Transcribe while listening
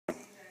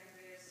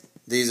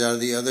These are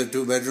the other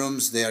two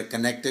bedrooms. They are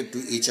connected to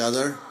each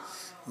other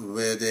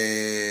with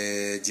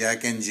a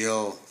Jack and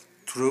Jill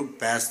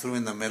pass through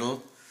in the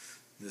middle.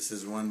 This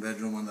is one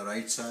bedroom on the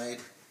right side.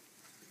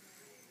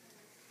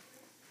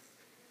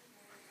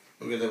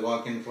 Look at the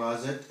walk-in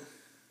closet.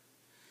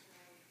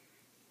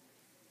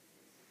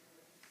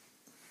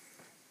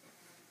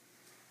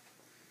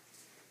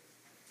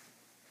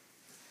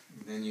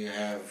 Then you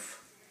have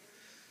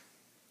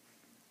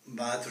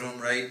bathroom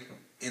right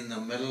in the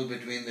middle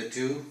between the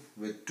two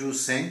with two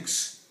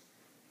sinks.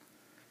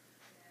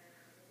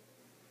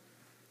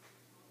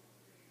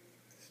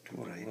 It's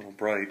a little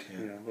bright.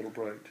 Yeah, a little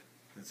bright.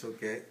 That's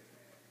okay.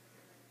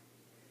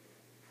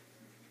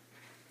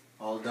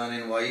 All done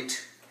in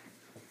white.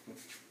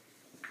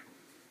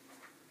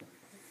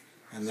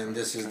 And then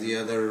this is the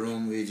other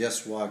room we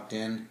just walked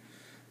in.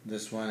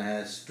 This one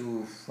has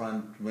two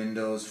front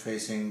windows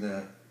facing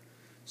the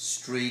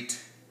street,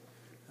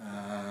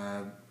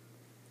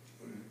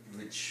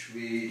 which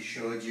we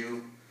showed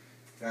you.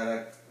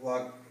 Gotta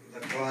walk the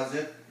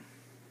closet.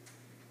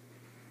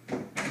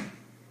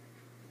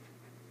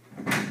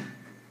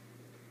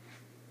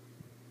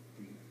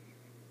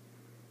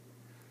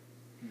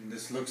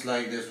 This looks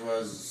like this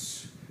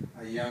was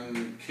a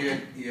young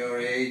kid your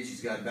age.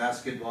 He's got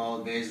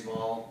basketball,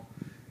 baseball,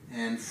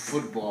 and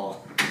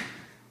football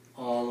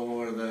all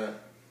over the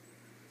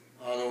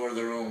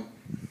room.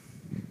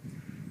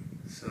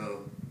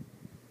 So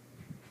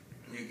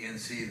you can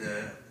see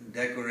the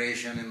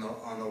decoration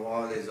on the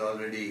wall is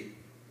already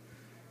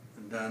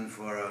done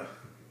for a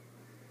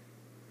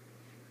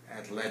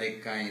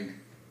athletic kind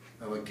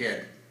of a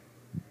kid.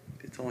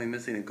 It's only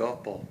missing a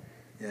golf ball.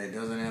 Yeah, it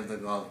doesn't have the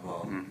golf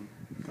ball.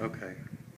 Okay.